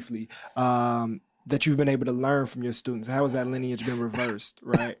 real briefly, that you've been able to learn from your students? How has that lineage been reversed,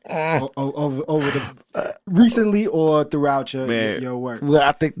 right? over the recently or throughout your work? Well,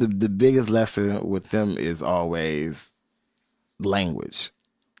 I think the biggest lesson with them is always language,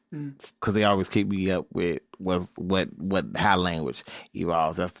 because they always keep me up with how language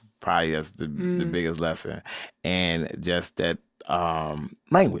evolves. That's the biggest lesson, and just that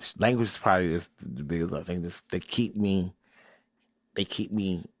language is probably just the biggest lesson. Just they keep me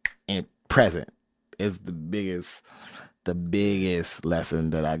in present is the biggest lesson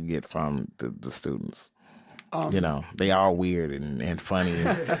that I get from the students. They are weird and funny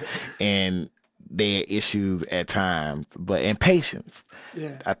and their issues at times, but and patience.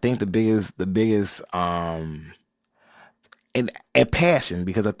 Yeah. I think the biggest and passion,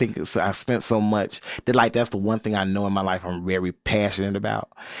 because I think I spent so much that that's the one thing I know in my life I'm very passionate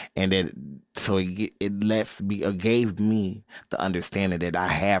about, and that so it gave me the understanding that I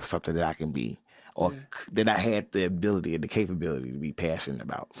have something that I can be, or that I had the ability and the capability to be passionate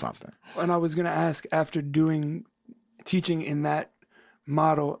about something. And I was going to ask, after teaching in that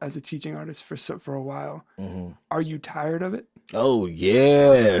model as a teaching artist for a while, are you tired of it? Oh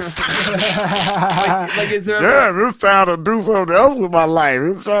yes. Is there? Yes, it's time to do something else with my life.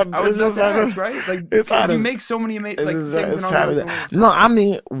 It's time. I was just ask, right? Because you make so many amazing things. And all no, I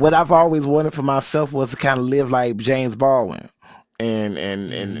mean, what I've always wanted for myself was to kind of live like James Baldwin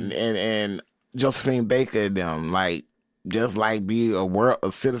and Josephine Baker and them, just be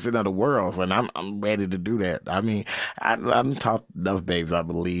a citizen of the world, and I'm ready to do that. I mean, I'm taught enough babes, I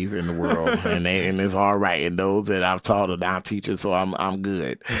believe, in the world, and it's all right. And those that I've taught are now teachers, so I'm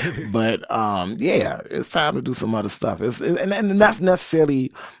good. But it's time to do some other stuff. And that's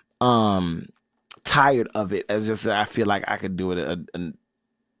necessarily tired of it. It's just that I feel like I could do it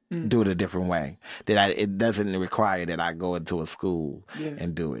do it a different way. It doesn't require that I go into a school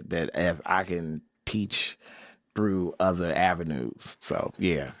and do it. That if I can teach through other avenues. So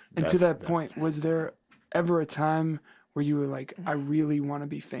yeah. And to that point, was there ever a time where you were like, I really want to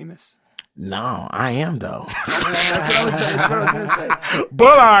be famous? No, I am though. That's what I was gonna say.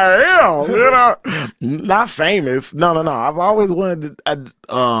 But I am, not famous. No. I've always wanted to.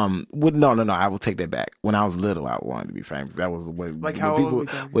 I will take that back. When I was little, I wanted to be famous. That was what how people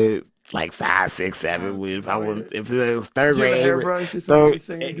old with 5, 6, 7. If it was third Did you have a grade, hairbrush?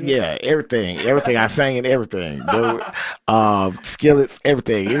 yeah, everything. I sang in everything. Skillets,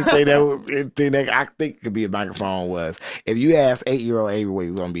 everything that I think could be a microphone was. If you asked 8-year-old Avery what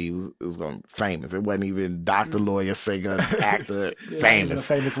he was gonna be, it was gonna be famous. It wasn't even doctor, lawyer, singer, actor. Famous. The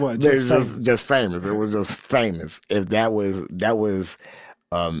famous one. Just famous. It was just famous. If that was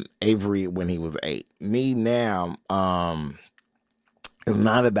Avery when he was 8. Me now, it's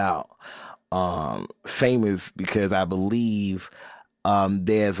not about famous, because I believe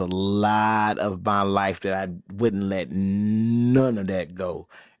there's a lot of my life that I wouldn't let none of that go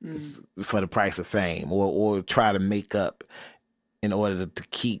for the price of fame, or try to make up in order to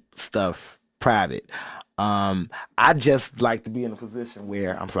keep stuff private. I just like to be in a position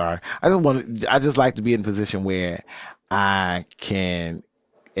where I just like to be in a position where I can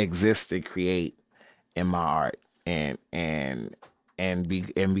exist and create in my art and be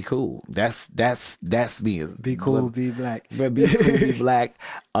cool. That's me. Be cool, be black. Be cool, be black.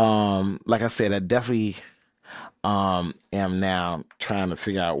 Like I said, I definitely am now trying to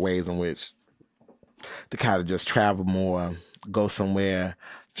figure out ways in which to kind of just travel more, go somewhere,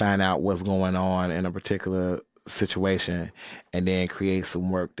 find out what's going on in a particular situation, and then create some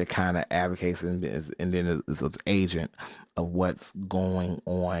work that kind of advocates and then is an agent of what's going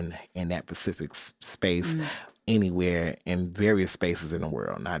on in that specific space. Anywhere in various spaces in the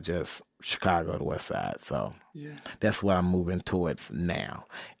world, not just Chicago, the West Side. So that's what I'm moving towards now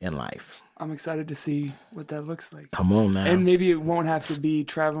in life. I'm excited to see what that looks like. Come on now. And maybe it won't have to be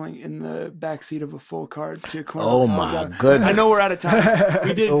traveling in the backseat of a full car to Cornell. Oh my goodness. I know we're out of time.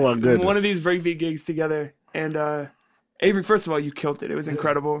 We did one of these breakbeat gigs together, and Avery, first of all, you killed it. It was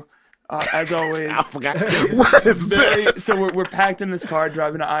incredible. As always. I forgot. What is this? So we're packed in this car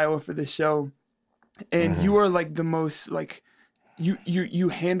driving to Iowa for this show. And you are the most you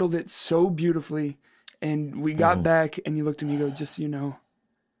handled it so beautifully, and we got back and you looked at me and go, just so you know,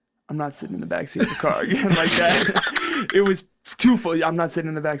 I'm not sitting in the backseat of the car again like that. It was too full. I'm not sitting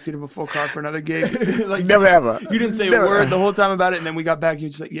in the backseat of a full car for another gig. Never ever. You didn't say a word the whole time about it, and then we got back and you were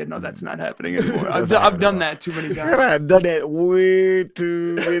just like, yeah, no, that's not happening anymore. I've done that too many times. I've done that way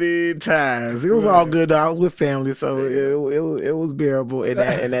too many times. It was all good though. I was with family, so it was bearable in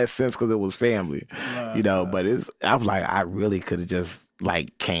that sense, because it was family. But I was like, I really could have just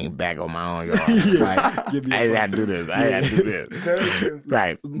like came back on my own. Y'all. Like, I ain't had to do this. I ain't had to do this. Very true.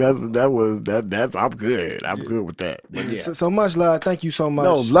 Right. That's I'm good. I'm good with that. But yeah. So much love. Thank you so much.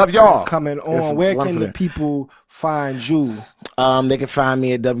 No, love y'all. for coming on. It's Where can wonderful. the people find you? They can find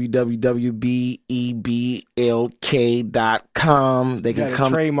me at www.beblk.com. They You can got a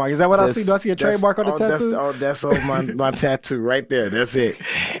come. trademark. Is that what I see? Do I see a That's- trademark on the tattoo? That's on my tattoo right there. That's it.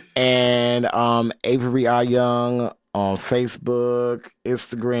 And Avery R. Young on Facebook,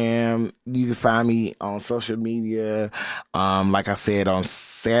 Instagram. You can find me on social media. Like I said, on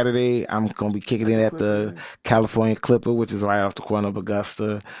Saturday, I'm gonna be kicking it at the California Clipper, which is right off the corner of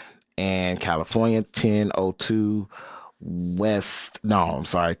Augusta and California, 1002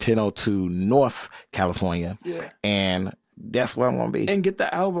 1002 North California. Yeah. And that's where I'm gonna be. And get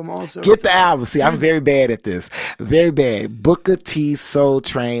the album also. Get the album. See, I'm very bad at this. Very bad. Booker T Soul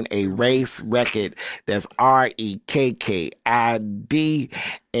Train, a race record. That's REKKID.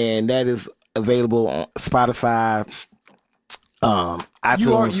 And that is available on Spotify,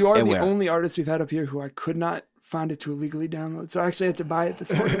 iTunes. You are the everywhere. only artist we've had up here who I could not find it to illegally download. So I actually had to buy it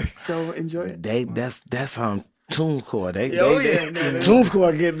this morning. So enjoy it. That's TuneCore. No.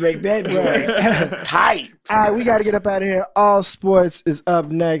 TuneCore make that tight. All right, we got to get up out of here. All Sports is up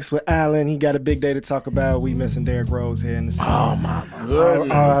next with Alan. He got a big day to talk about. We missing Derrick Rose here in the city. Oh my goodness.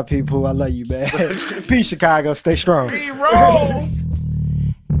 All right, people. I love you, man. Peace, Chicago. Stay strong. Rose.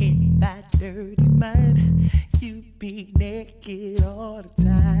 In that dirty mind, you be naked all the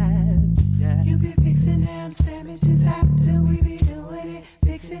time. Yeah. You be fixing them sandwiches after we be doing it.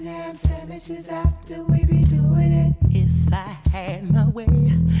 Fixing them sandwiches after we be doing it. If I had my way,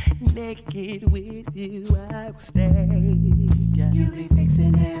 naked with you I would stay. Yeah. You be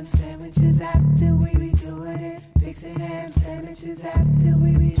fixing them sandwiches after we be doing it. Fixing them sandwiches after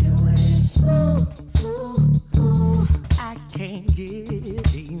we be doing it. Ooh, ooh, ooh. I can't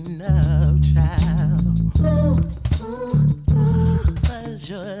get enough, child. Ooh, ooh, ooh. 'Cause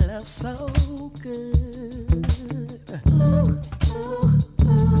your love so good. Ooh, ooh,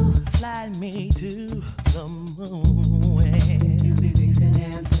 ooh. Fly me to the moon. You be fixing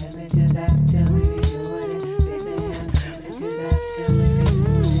them sandwiches after we be doing it. Fixing them sandwiches after we be doing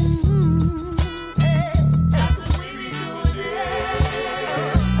it. After we be doing it.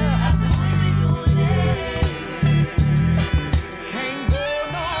 After we be doing it. Can't go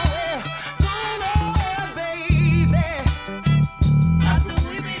nowhere, baby. After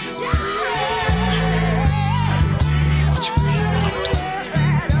we be doing it. What you mean I'm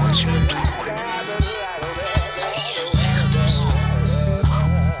doing? What you doing? All your answers.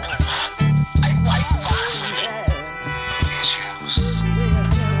 Like white phosphate issues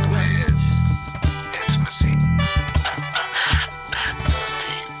with intimacy. That's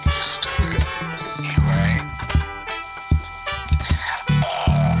deep. You stupid. You right?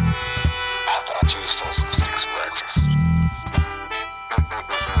 I thought you was supposed to fix breakfast.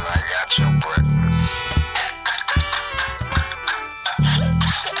 I got your breakfast.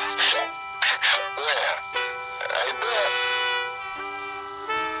 Where? Right there.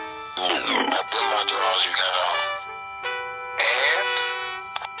 I put my drawers you got on.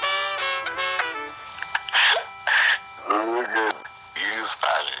 And? Look at you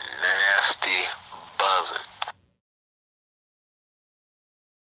spotted.